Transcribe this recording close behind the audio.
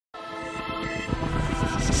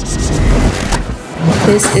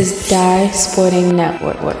This is Die Sporting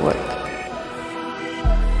Network. We're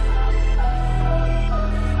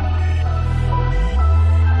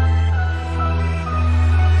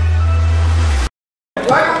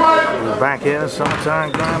back in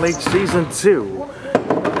Summertime Grind League Season 2.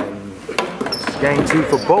 And it's game 2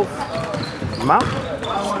 for both Mount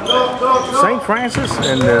St. Francis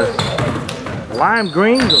and the lime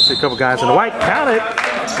green. You'll see a couple guys in the white. Count it.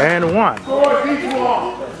 And one.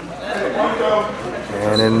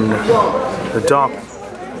 And in the dark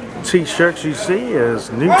t-shirts you see is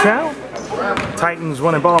Newtown. Titans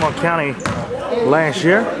won in Baltimore County last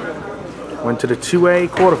year. Went to the 2A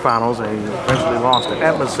quarterfinals and eventually lost to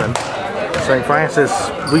Edmondson. St. Francis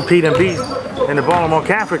repeat and beat in the Baltimore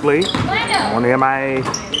Catholic League. Won the MIA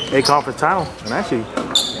A Conference title. And actually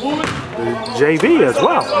the JV as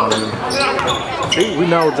well. See, we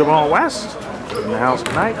know Javon West in the house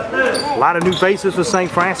tonight. A lot of new faces for St.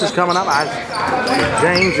 Francis coming up.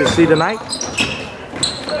 James you see tonight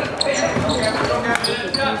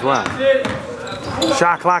as well.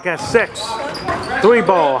 Shot clock at 6. 3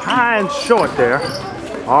 ball, high and short there.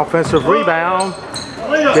 Offensive rebound.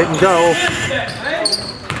 Didn't go.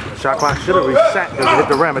 Shot clock should have reset because it hit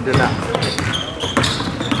the rim. It did not.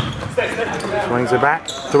 Swings it back.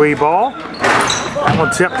 3 ball. That one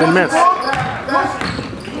tipped and missed.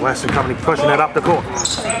 Western Company pushing it up the court.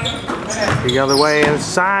 The other way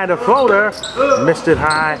inside the floater. Missed it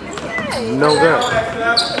high. No good.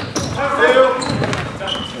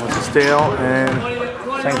 Once a steal and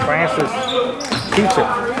St. Francis keeps it.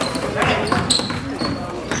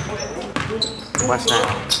 West now.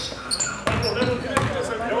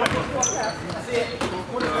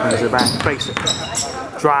 Brings it back. Face it.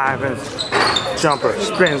 Drive and jumper.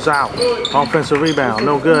 Spins out. Offensive rebound.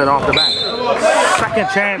 No good off the back. Second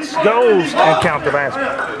chance goes and count the basket.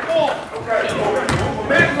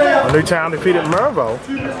 Newtown defeated Mervo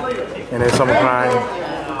in their summer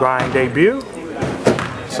grind debut.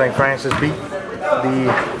 St. Francis beat the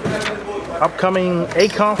upcoming A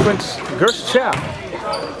Conference Gerst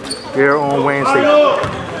here on Wednesday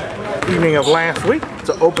evening of last week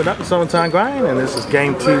to open up the Summertime Grind, and this is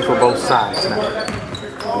game 2 for both sides now.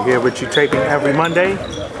 We're here with you taping every Monday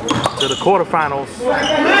to the quarterfinals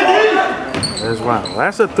as well.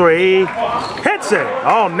 That's a 3. Hits it!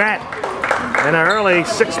 Oh, net! And an early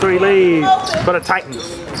 6-3 lead for the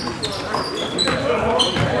Titans.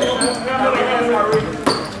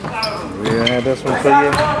 We have this one for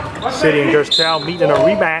you. City and Gerstel meeting in a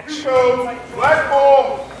rematch.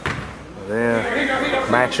 Their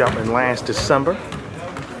matchup in last December.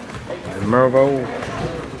 And Mervo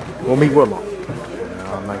will meet Woodlawn.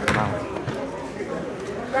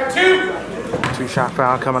 2-shot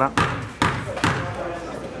foul coming up.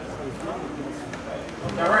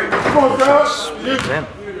 Come on, girls. In.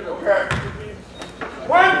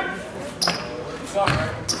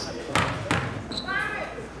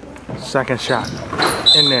 Second shot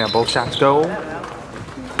in there. Both shots go.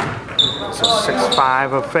 It's a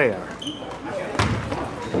 6-5 affair.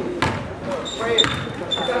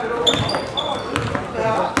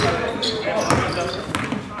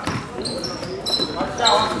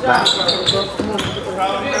 Back.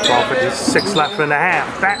 12:56 left in the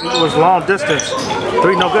half. That was long distance.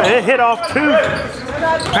 3 no good. It hit off 2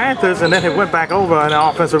 Panthers and then it went back over an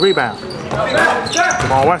offensive rebound.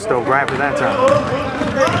 Jamal Westo grabbed it that time.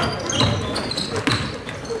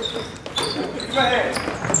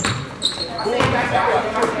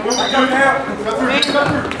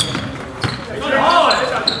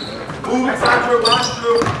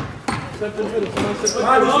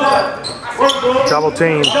 Double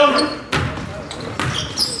team.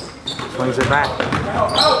 Swings it back.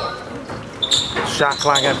 Shot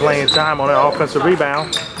clock at playing time on an offensive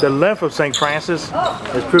rebound. The length of St. Francis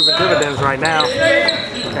is proving dividends right now.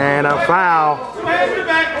 And a foul.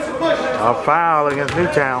 A foul against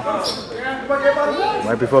Newtown.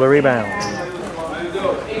 Right before the rebound.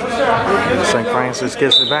 St. Francis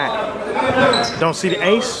gets it back. Don't see the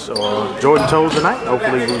ace or Jordan Toes tonight.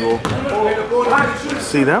 Hopefully we will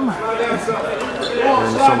see them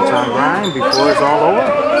in the Summertime Grind before it's all over.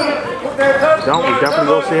 Don't, we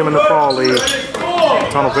definitely will see him in the fall league.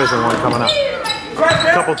 Tunnel vision one coming up.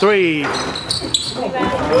 Couple threes.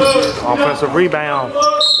 Offensive rebound.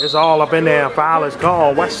 It's all up in there. Foul is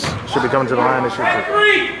called. West should be coming to the line this year.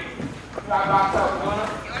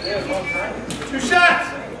 2 shots.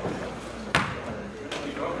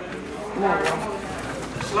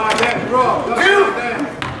 Slide that, bro. 2.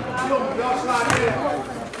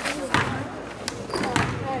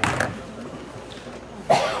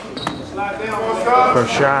 Slide down.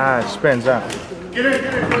 First shot spins out. Get in.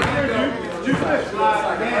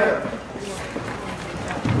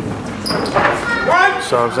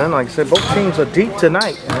 Subs in. Like I said, both teams are deep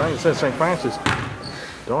tonight. And like I said, St. Francis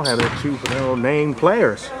don't have their two named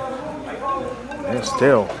players. And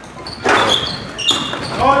still,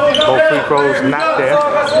 both free throws not there.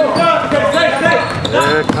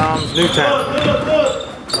 There comes Newtown.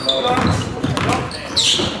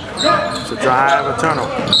 It's a drive, a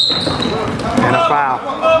turnover, and a foul.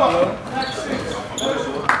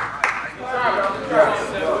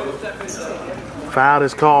 Foul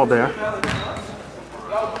is called there.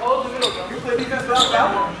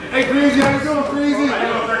 Hey, Greasy, how you doing, Greasy?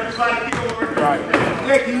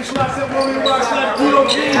 Hey, can you slide something over here while I slide the over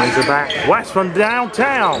here? Brings it back west from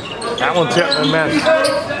downtown. That one tipped and missed.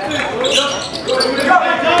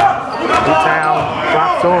 Newtown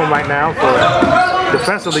dropped to him right now for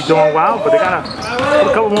defensively doing well, but they got to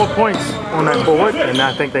put a couple more points on that board, and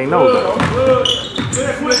I think they know that.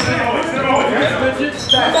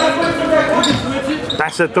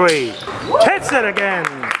 That's a three. Hits it again.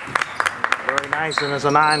 Very nice, and it's a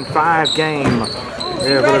 9-5 game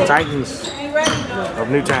here for the Titans of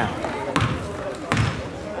Newtown.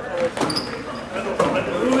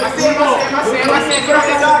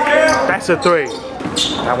 That's a three.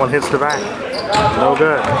 That one hits the back. No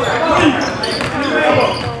good.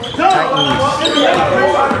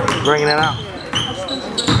 Titans bringing it out.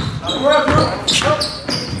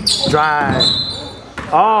 Drive.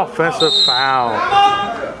 Offensive foul.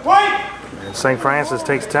 And St. Francis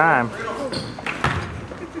takes time.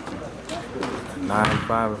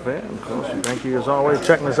 9-5 affair. Of course, thank you as always.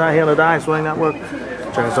 Checking us out here on the Sporting Network.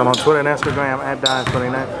 Check us out on Twitter and Instagram at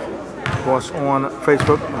Sporting Network. Of course, on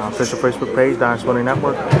Facebook, our official Facebook page, Sporting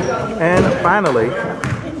Network. And finally,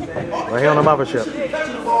 right here on the mothership,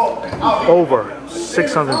 over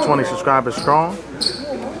 620 subscribers strong.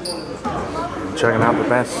 Checking out the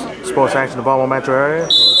best sports action in the Baltimore metro area.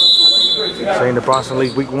 Seeing the Boston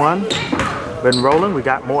League Week 1. Been rolling. We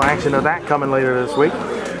got more action of that coming later this week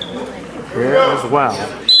here as well.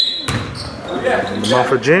 In the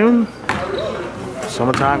month of June,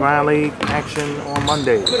 Summertime Grind League action on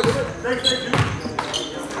Mondays.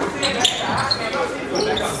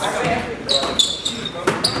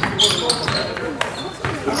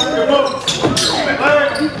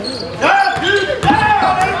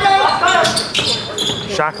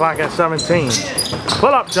 Shot clock at 17.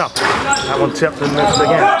 Pull up jump. That one tipped and missed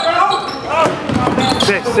again.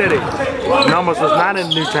 Pick City. Numbers was not in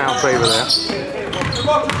Newtown favor there.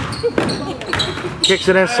 Kicks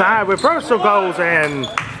it inside. Reversal goes in.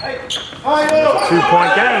 It's a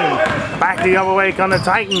 2-point game. Back the other way come the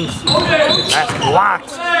Titans. That's blocked.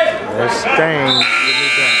 They're staying with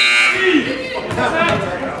Newtown.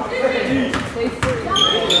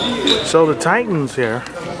 So the Titans here.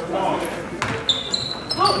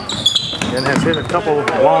 And has hit a couple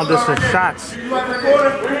long distance shots.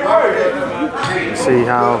 See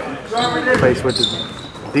how faced with the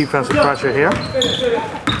defensive pressure here.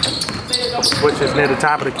 Switches near the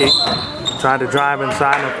top of the key. Tried to drive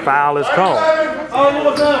inside and a foul is called.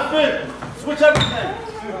 Switch everything.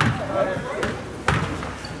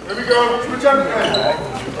 There we go. Switch everything.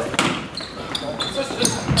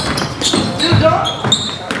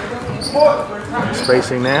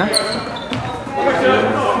 Spacing there.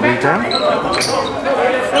 Newtown.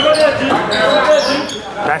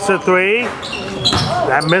 That's a three.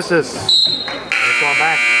 That misses. It's going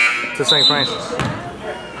back to St. Francis.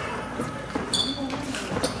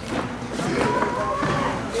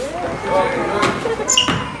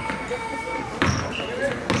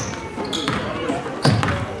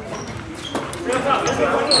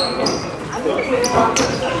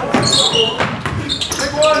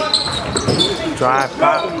 Drive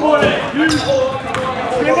pop.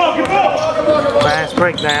 Fast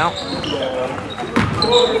break now.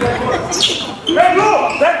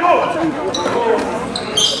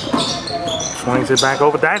 Swings it back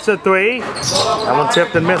over. That's a three. That one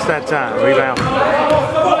tipped and missed that time. Rebound.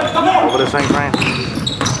 Over to St. Francis.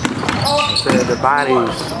 Instead, the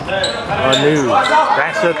bodies are new.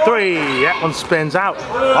 That's a three. That one spins out.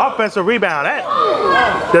 Offensive rebound.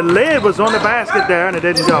 The lid was on the basket there and it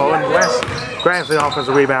didn't go. And West grabs the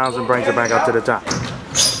offensive rebounds and brings it back up to the top.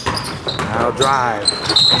 Now drive.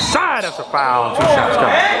 Side, that's a foul. 2 shots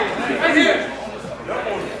coming.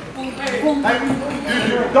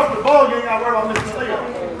 Dump the ball, you ain't got to worry about missing the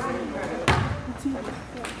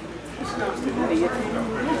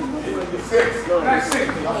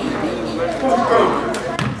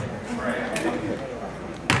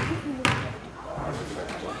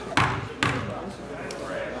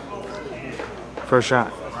First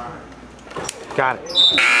shot. Got it.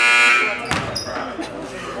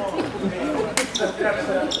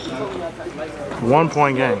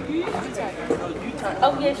 One-point game. turn.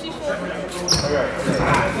 Oh, yeah, she should.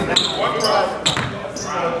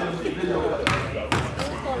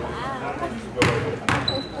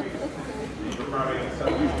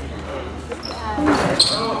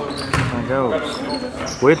 There goes.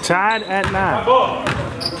 We're tied at 9.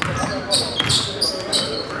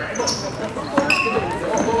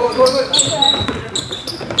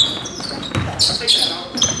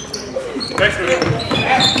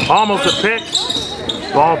 Almost a pick.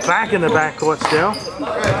 Ball back in the backcourt still.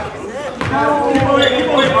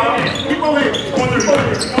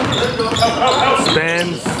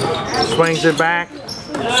 Spins, swings it back,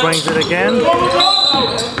 swings it again,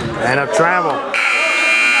 and a travel.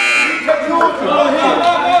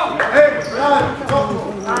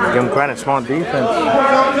 Give him credit, smart defense.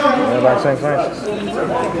 By St. Francis.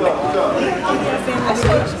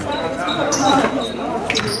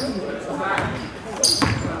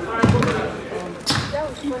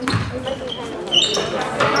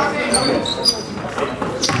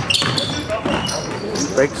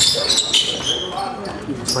 Breaks.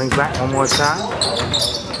 Swings back one more time.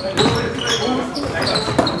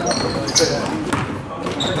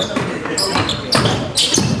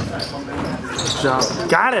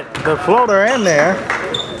 Got it. The floater in there.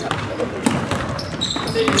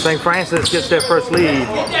 St. Francis gets their first lead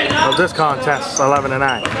of this contest,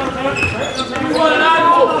 11-9.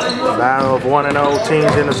 Battle of 1-0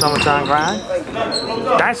 teams in the summertime grind.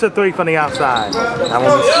 That's a 3 from the outside. That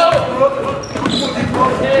one was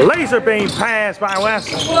laser beam pass by West,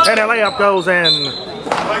 and the layup goes in.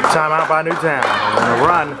 Timeout by Newtown. And a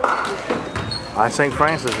run by St.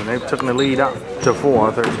 Francis, and they've taken the lead up to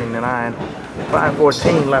 4, 13-9.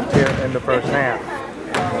 5:14 left here in the first half.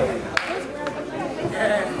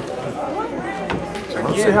 So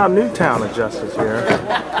let's see how Newtown adjusts here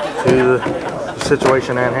to the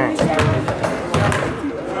situation at hand.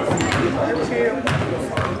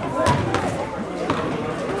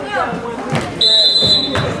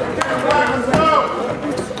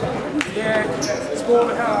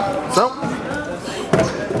 So,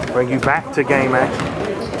 bring you back to game action.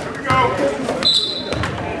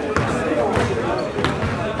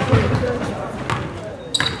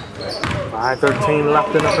 5:13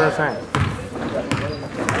 left in the first half.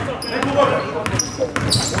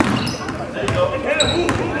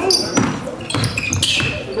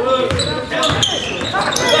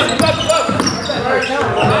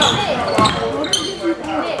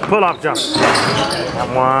 Pull-off jump. That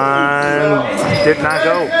one did not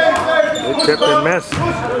go. It tipped and missed.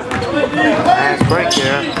 Nice break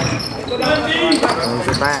here. Brings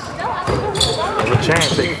it back. There's a chance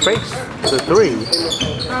they face the 3.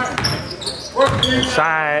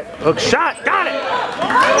 Inside, hook shot, got it!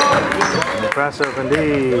 Impressive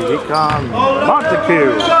indeed. Here comes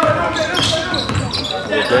Montague.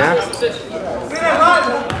 There.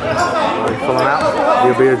 Pulling out.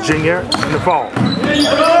 He'll be a junior in the fall.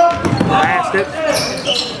 Passed it.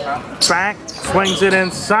 Back, swings it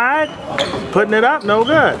inside. Putting it up, no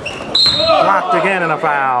good. Blocked again and a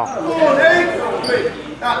foul.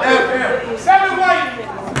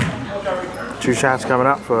 2 shots coming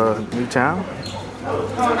up for Newtown.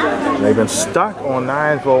 They've been stuck on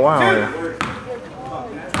 9 for a while here.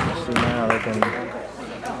 Let's see now they can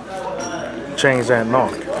change that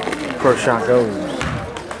mark. First shot goes.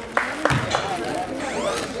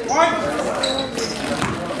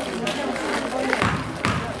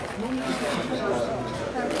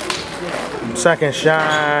 Second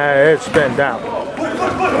shot, it's spinned out.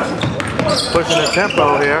 Pushing the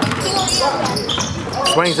tempo here.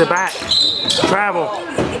 Swings it back. Travel.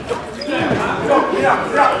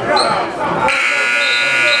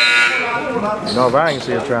 No, if I can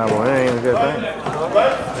see a travel, it ain't a good thing.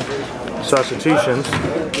 Substitutions.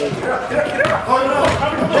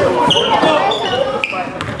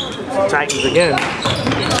 Titans again.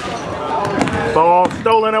 Ball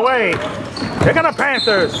stolen away. Here come the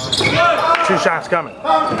Panthers. 2 shots coming.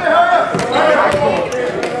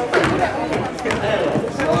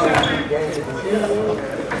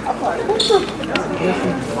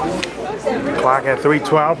 Clock at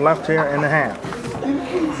 3:12 left here in the half.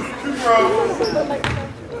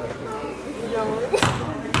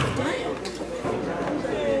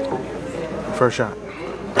 First shot.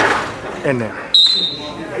 In there.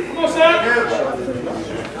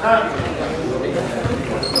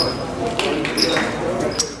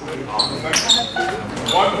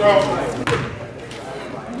 One throw.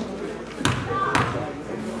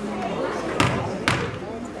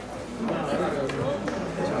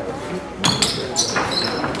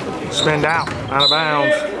 Spinned out of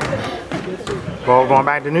bounds. Ball going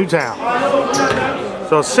back to Newtown.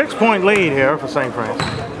 So a 6-point lead here for St. Francis.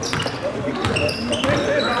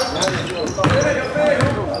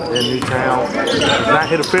 and Newtown has not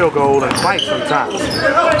hit a field goal in quite some time.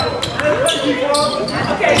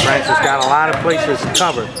 Francis got a lot of places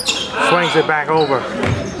covered. Swings it back over.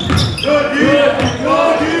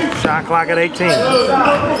 Shot clock at 18. So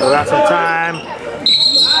got some time.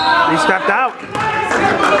 He stepped out.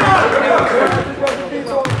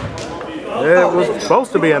 It was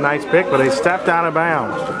supposed to be a nice pick, but he stepped out of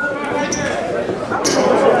bounds.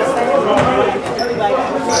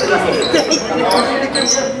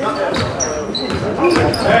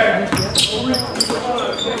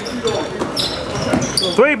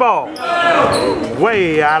 Three ball.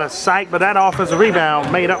 Way out of sight, but that offensive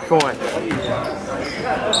rebound made up for it.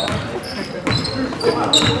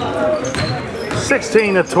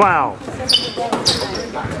 16-12.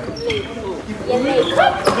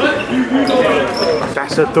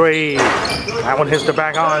 That's a three. That one hits the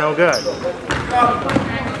back on, no good.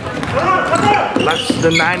 Less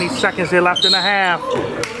than 90 seconds here left in the half.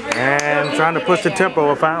 And trying to push the tempo,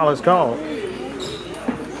 a foul is called.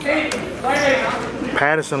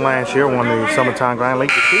 Patterson last year won the Summertime Grind League,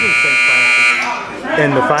 defeating St. Francis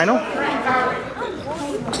in the final.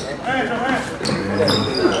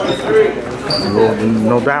 We'll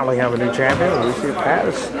no doubt have a new champion. We'll see if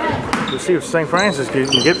Patterson, we'll see if St. Francis can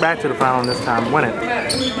get back to the final and this time win it.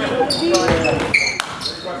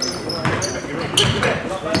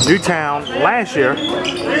 Newtown last year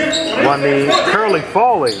won the Curly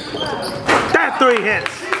Fall League. That three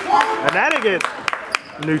hits, and that'll get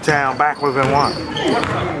Newtown back within one.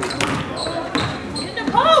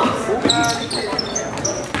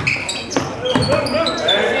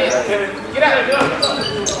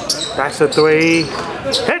 That's a three.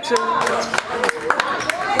 Hits it.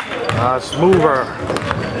 Smoother.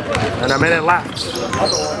 And a minute left.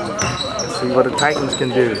 Let's see what the Titans can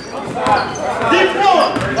do.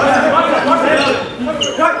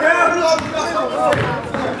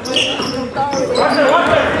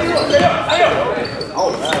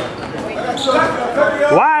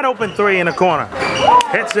 Wide open three in the corner.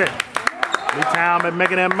 Hits it. Newtown been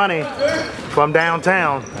making that money from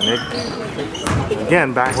downtown. And it,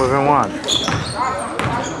 again, back within one.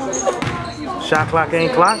 Shot clock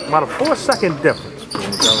ain't clock. About a 4-second difference.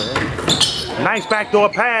 Nice backdoor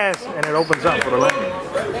pass, and it opens up for the lane.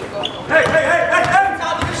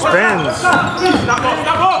 Spins.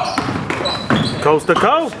 Coast to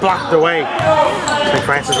coast, blocked away. St.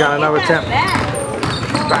 Francis got another attempt.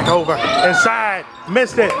 Back over, inside,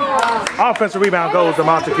 missed it. Offensive rebound goes to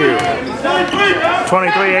Montague.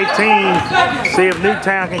 23-18. See if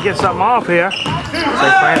Newtown can get something off here.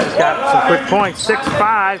 St. Francis got some quick points.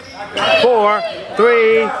 6-5, 4,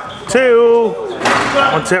 3, 2.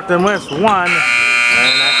 One tipped and missed, one,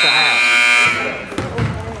 and that's the half.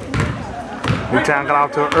 Newtown got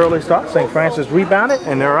off to an early start. St. Francis rebounded,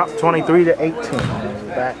 and they're up 23-18.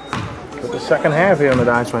 Back with the second half here on the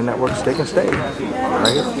Dynasty Network Steak and Stage.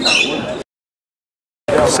 Right.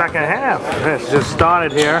 Second half has just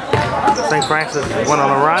started here. St. Francis went on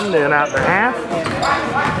a run, then out the half.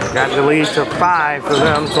 Got the lead to 5 for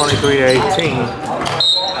them, 23-18.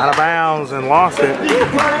 Out of bounds and lost it.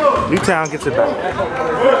 Newtown gets it back.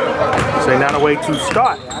 So now the way to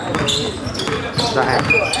start the half.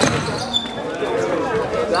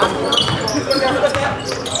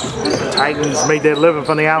 The Titans made their living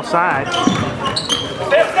from the outside.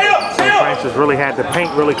 St. Francis really had to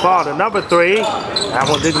paint really clawed. Another three. That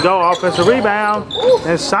one didn't go. Offensive rebound.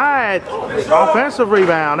 Inside. Offensive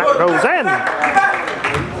rebound. That goes in.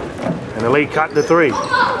 And the lead cut to 3.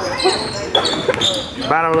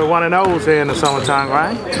 Battle of the 1-0s here in the Summertime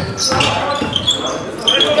Grind.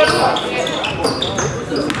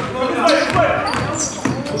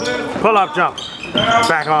 Pull-up jump.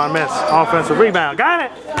 Back on miss. Offensive rebound. Got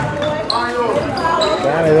it.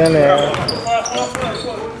 Got it in there.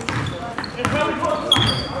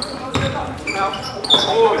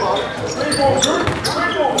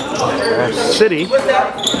 That's City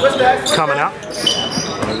coming up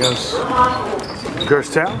against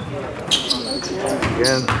Gerstown.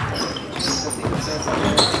 Again,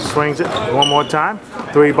 swings it one more time.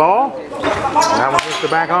 3 ball. That one hits the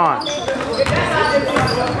back on.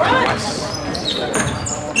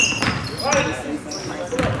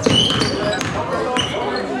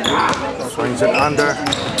 Swings it under.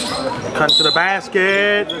 Cuts to the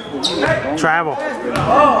basket. Travel.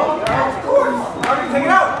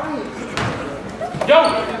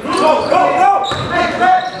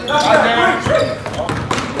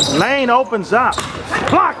 Lane opens up.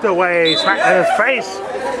 Blocked away. Smacked in his face.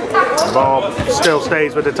 The ball still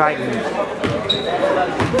stays with the Titans.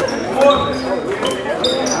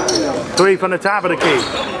 3 from the top of the key.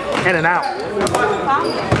 In and out.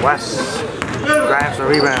 West Grabs the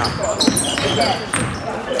rebound.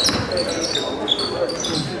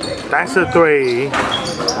 That's a three.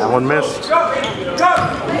 That one missed.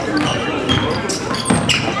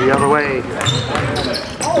 The other way.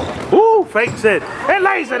 Woo! Fakes it and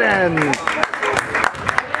lays it in.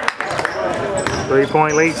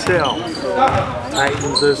 3-point lead still.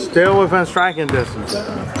 Titans are still within striking distance. Get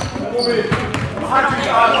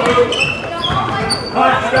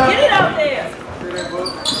it out there.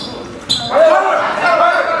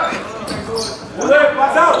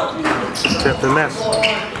 Tip and miss.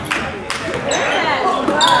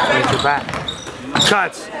 Takes it back.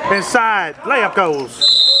 Cuts inside. Layup goes.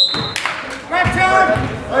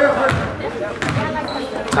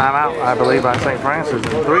 Timeout, I believe, by St. Francis.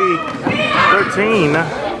 3:13,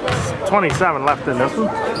 27 left in this one.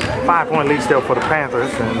 5-point lead still for the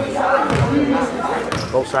Panthers, and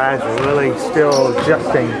both sides are really still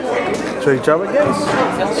adjusting to each other. Again,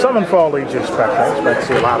 some in fall leagues you expect. I expect to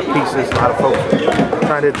see a lot of pieces, a lot of folks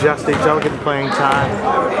trying to adjust to each other, getting playing time.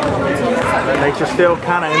 And they're still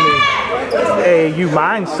kind of in the AAU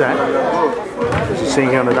mindset. As you're seeing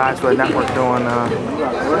here on the Dynasty Network doing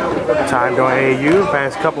time doing AAU the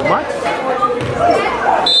past couple months.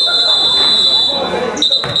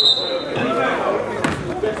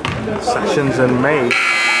 Sessions in May.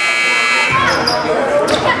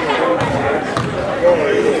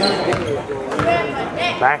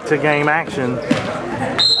 Back to game action.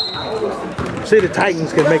 See, the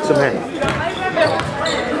Titans can make some hay.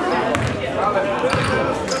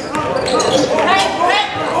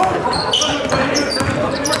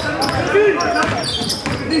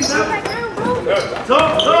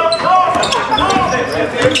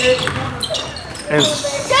 And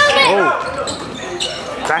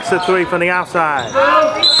that's the three from the outside.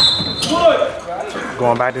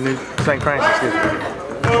 Going back to New St. Francis.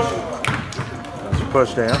 That's a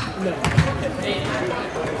push down.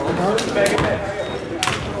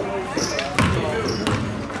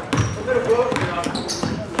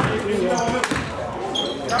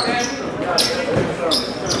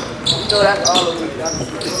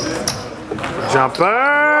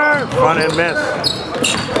 Jumper, front and miss.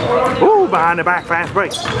 Ooh, behind the back, fast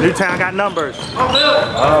break. Newtown got numbers.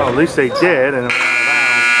 Oh, at least they did, and it went out of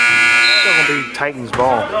bounds. Still gonna be Titans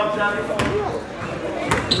ball.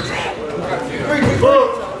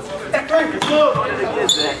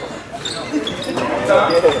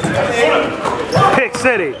 Pick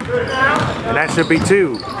City, and that should be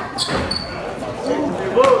two.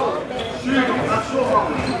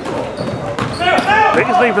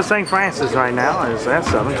 Biggest lead for St. Francis right now is at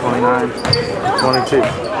 7, 29-22.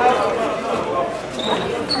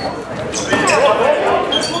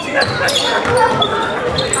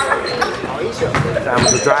 That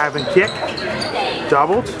was a drive and kick.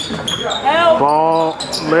 Doubled. Ball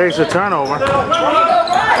lays a turnover.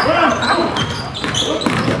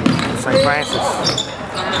 St. Francis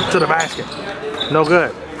to the basket. No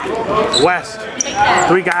good. West.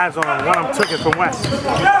 3 guys on him. One of them took it from West.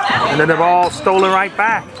 And then the ball stolen right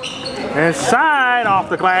back. Inside, off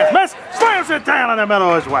the glass. Miss. Slams it down in the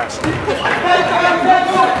middle is West.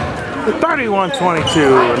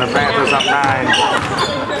 31-22, and the Panthers up 9.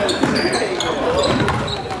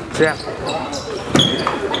 Jeff.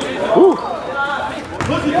 Woo.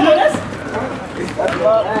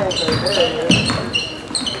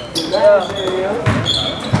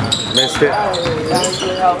 Missed it.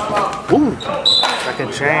 Ooh,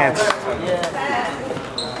 second chance.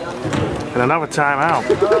 And another timeout.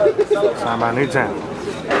 Signed by Newtown.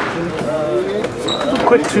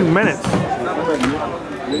 Quick 2 minutes.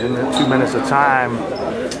 In the 2 minutes of time,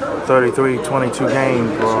 33-22 game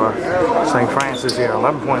for St. Francis here.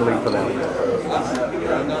 11-point lead for them.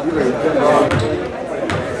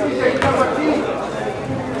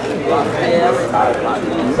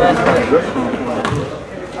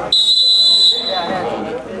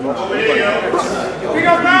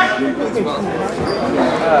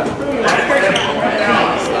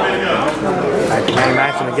 Back to game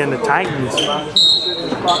action again, the Titans.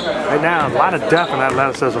 Right now, a lot of depth and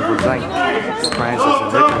athleticism for St. Francis,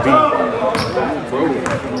 and it can be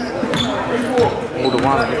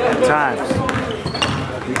 0-1 at times.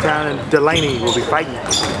 Newtown and Delaney will be fighting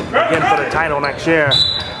again for the title next year.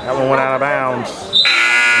 That one went out of bounds.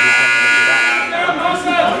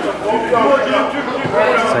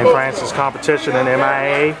 St. Francis competition in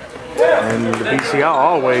MIA and the BCL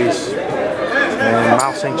always. And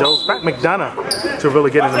Mount St. Joe's back McDonough to really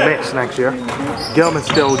get in the mix next year. Gilman's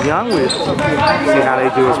still young. We'll see how they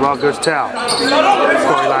do as well. Good tell.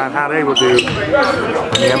 Storyline how they will do in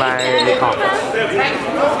the MIA conference.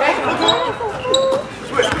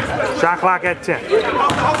 Shot clock at 10.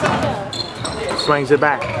 swings it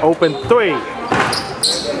back. Open three.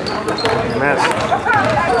 Miss.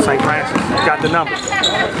 St. Francis got the number.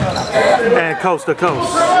 And coast to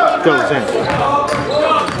coast goes in.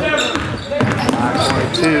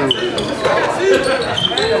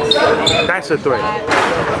 5.2. That's a three.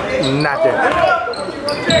 Not there.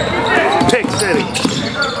 Pick City.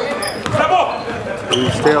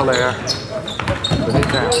 He's still there. Put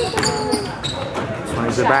it down.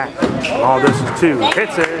 Swings it back. All this is two.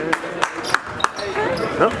 Hits it.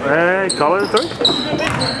 Oh, hey, call it a three.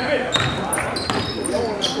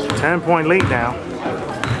 10-point lead now.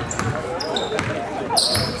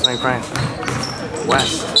 St. Francis.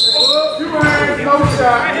 West.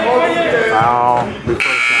 Foul before the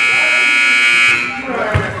shot.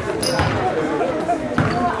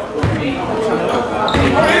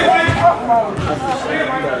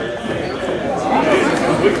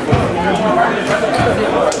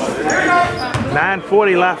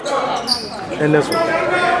 $9:40 left in this one.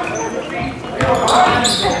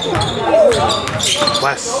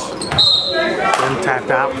 West then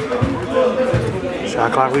tapped out.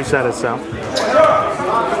 Shot clock reset itself.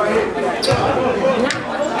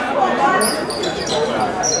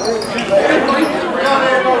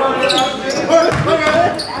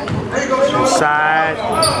 Inside,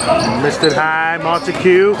 missed it high.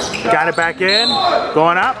 Montague got it back in,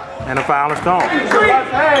 going up, and a foul is called.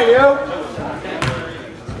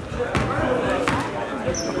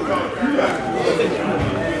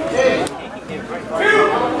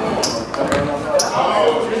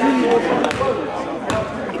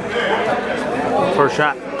 First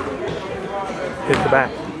shot, hit the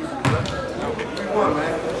back.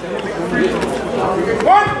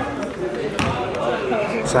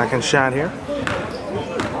 Second shot here.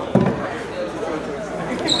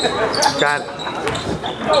 Got it.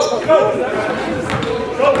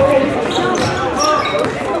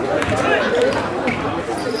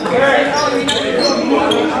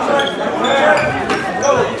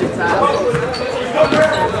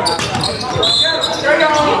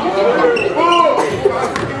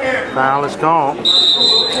 Foul is called.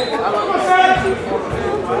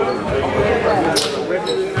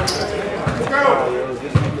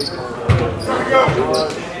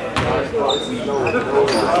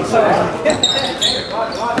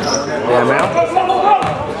 Yeah, man.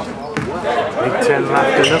 8-10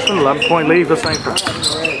 left in this one. 11-point lead for St.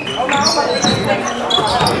 Francis.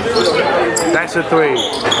 That's a three.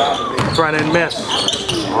 Front end miss.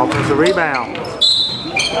 Offensive rebound.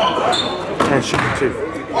 And shoot two.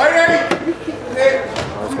 I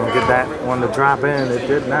was going to get that one to drop in. It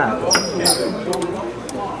did not.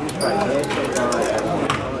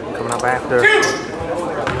 Coming up after.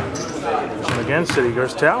 Again, City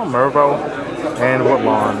Gerstel, Mervo, and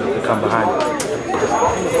Woodlawn to come behind it.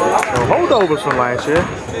 So holdovers from last year.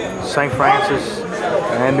 St. Francis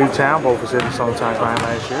and Newtown both was in the same time behind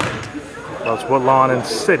last year. That's Woodlawn and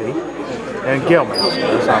City and Gilman. So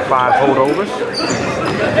that's our 5 holdovers.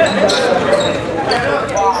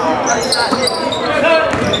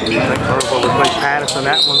 I think Mervo will play Patterson.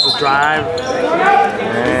 That one's a drive.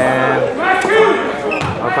 And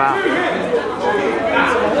a foul.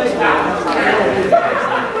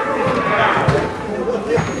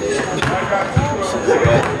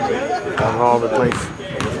 All the place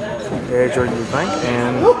edge or you think,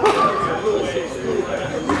 and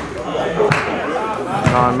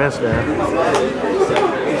non-miss there.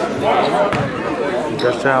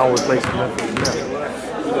 Just how we place the Memphis.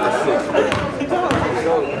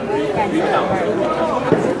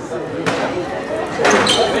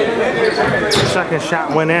 Second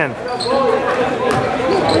shot went in.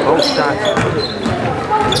 Both shots.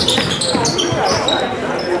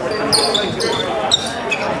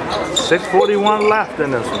 6:41 left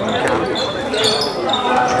in this one.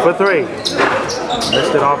 For three.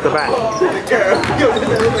 Missed it off the back.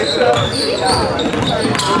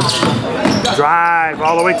 Drive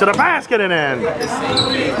all the way to the basket and in.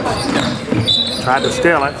 Tried to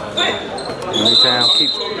steal it. Newtown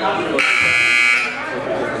keeps it.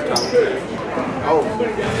 Oh.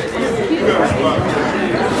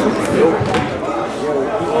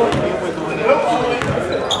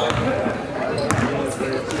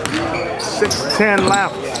 6:10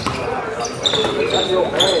 left.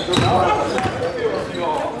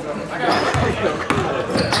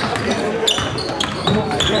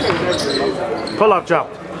 Pull up jump.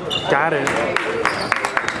 Got it.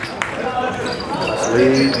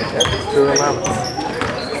 Lead to 11.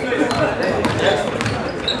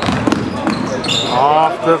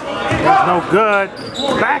 Off the, it's no good.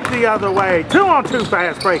 Back the other way. 2-on-2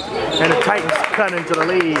 fast break. And the Titans cut into the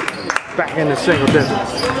lead. Back into single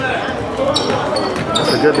digits.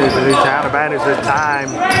 That's the good news in Newtown. The bad news is time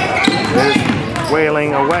is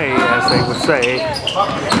wailing away, as they would say.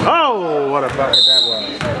 Oh, what a bucket that was.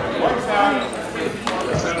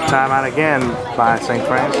 Timeout again by St.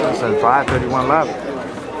 Francis, and 5:31 left.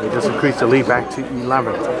 They just increased the lead back to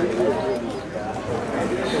 11.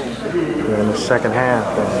 We're in the second half.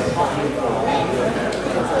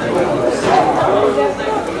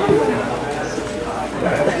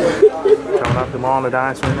 Coming up tomorrow on the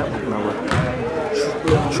Dynasty Network.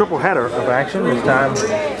 Triple header of action. This time,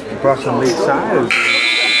 Brushland League side is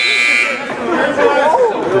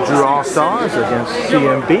the Drew All-Stars against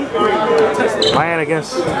CMB. Land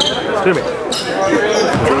against, excuse me,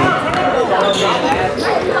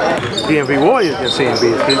 DMV Warriors against CMB,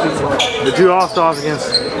 excuse me. The Drew All-Stars against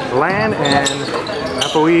Land and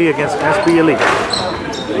FOE against SB Elite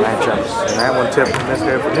matchups. And that one tipped from this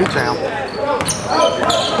there for Newtown.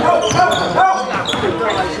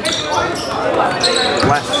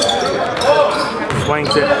 West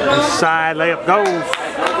swings it inside, layup goes.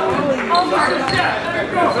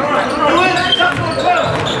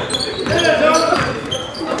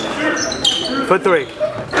 For three.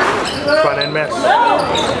 Front end miss.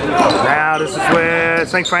 Now this is where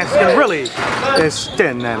St. Francis can really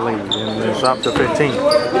extend that lead, and it's up to 15.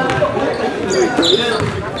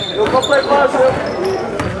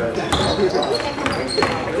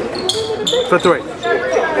 For three.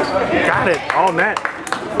 Got it. All net.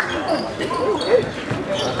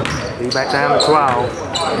 Lead back down to 12.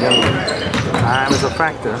 Time is a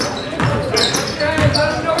factor.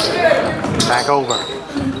 Back over.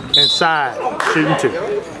 Inside. Shooting two.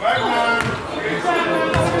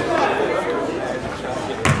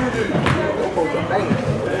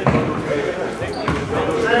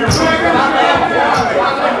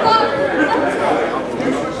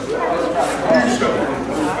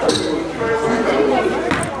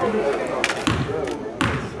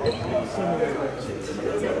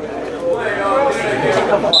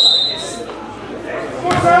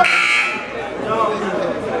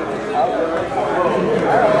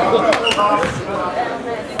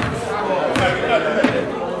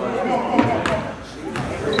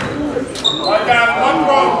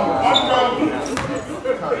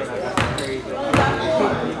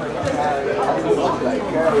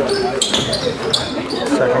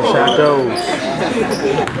 Second shot goes.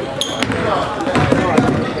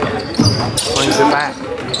 Brings it back.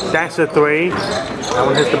 That's a three. That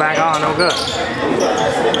one hits the back on, no good.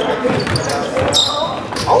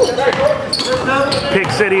 Pick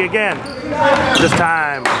City again. This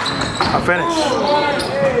time, a finish.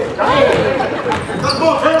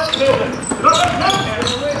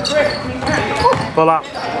 Pull up.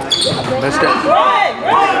 Missed it.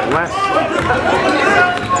 West.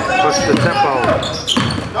 Push the tempo.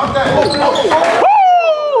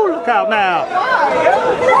 Woo! Look out now.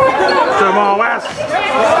 Come on, West.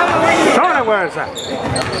 Turn it, where is that?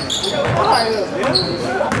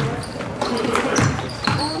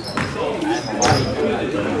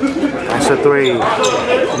 That's a three.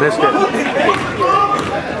 Missed it.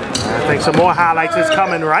 I think some more highlights is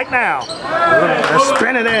coming right now. Let's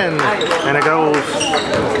spin it in. And it goes.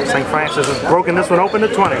 St. Francis has broken this one open to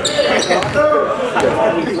 20.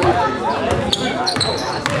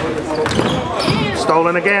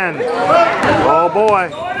 Stolen again. Oh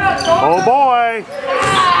boy. Oh boy.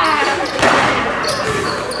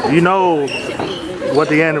 You know what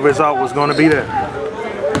the end result was going to be there.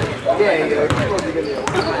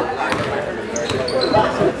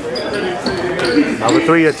 Number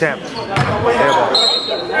three attempt.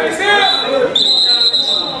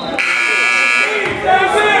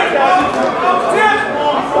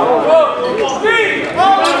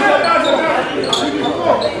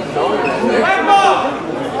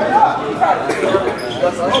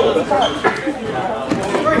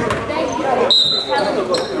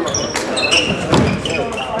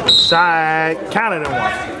 Side, counted in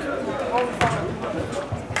one.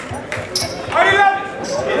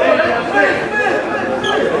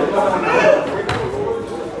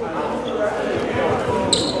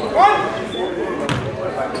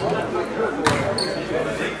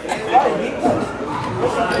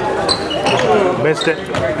 Missed it.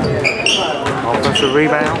 Offensive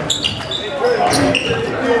rebound.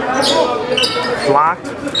 Blocked.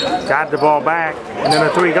 Got the ball back. And then a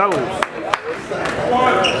three goes.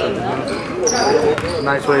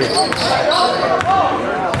 Nice way.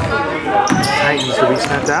 Titans to be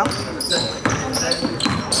sent out.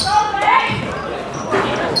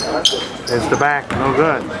 There's the back. No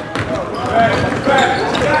good.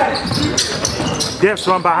 Dips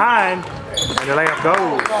from behind. And the layup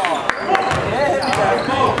goes.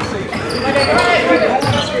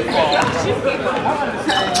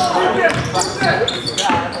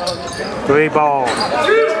 Three ball.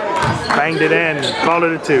 Banged it in. Called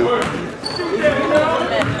it a 2.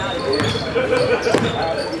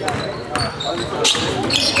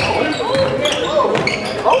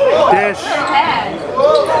 Dish.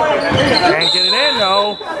 Can't get it in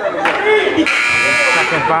though.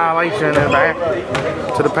 Second violation and back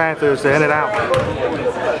to the Panthers to end it out.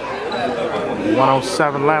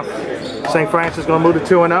 1:07 left. St. Francis going to move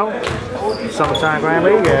to 2-0. Summertime Grand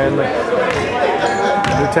League, and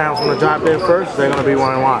Newtown's going to drop in first. They're going to be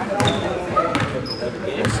 1-1.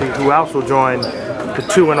 We'll see who else will join the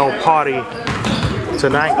 2-0 party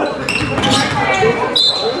tonight.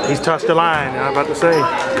 He's touched the line, I'm about to say. He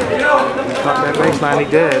caught that baseline, he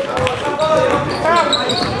did.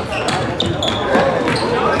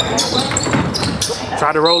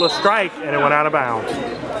 Tried to roll a strike, and it went out of bounds.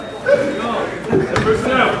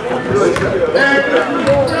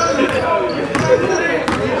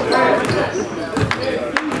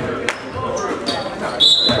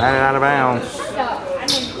 Batted out of bounds.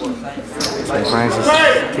 St. Francis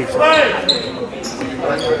keeps it.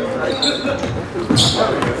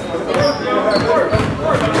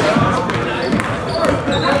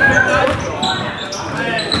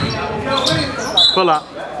 Pull up.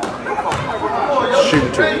 Shoot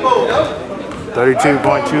 2.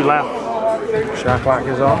 32.2 left. Shot clock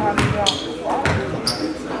is off.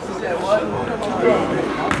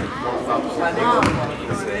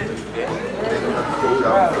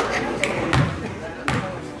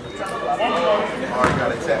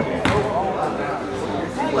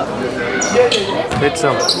 Hits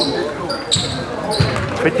him.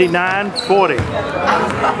 59-40.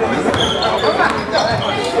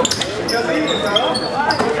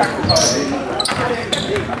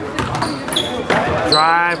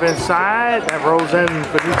 Drive inside, that rolls in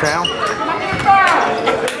for Newtown.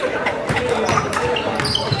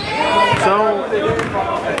 So,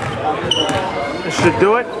 this should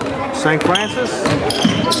do it. St. Francis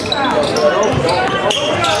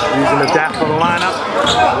using the depth of the lineup,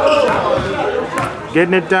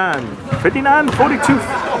 getting it done. 59-42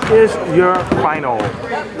 is your final.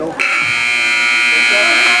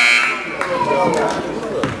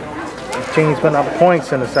 Teams putting up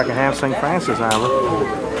points in the second half. St. Francis, however,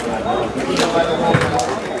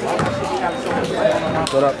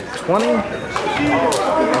 put up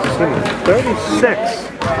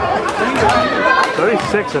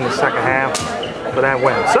 36 in the second half for that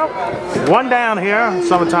win. So, 1 down here,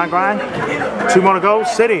 Summertime Grind. 2 more to go.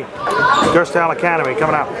 City, Gerstown Academy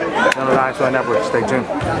coming up on the Varsity Network. Stay tuned.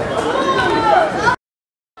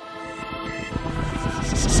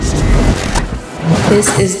 This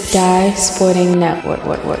is Die Sporting Network.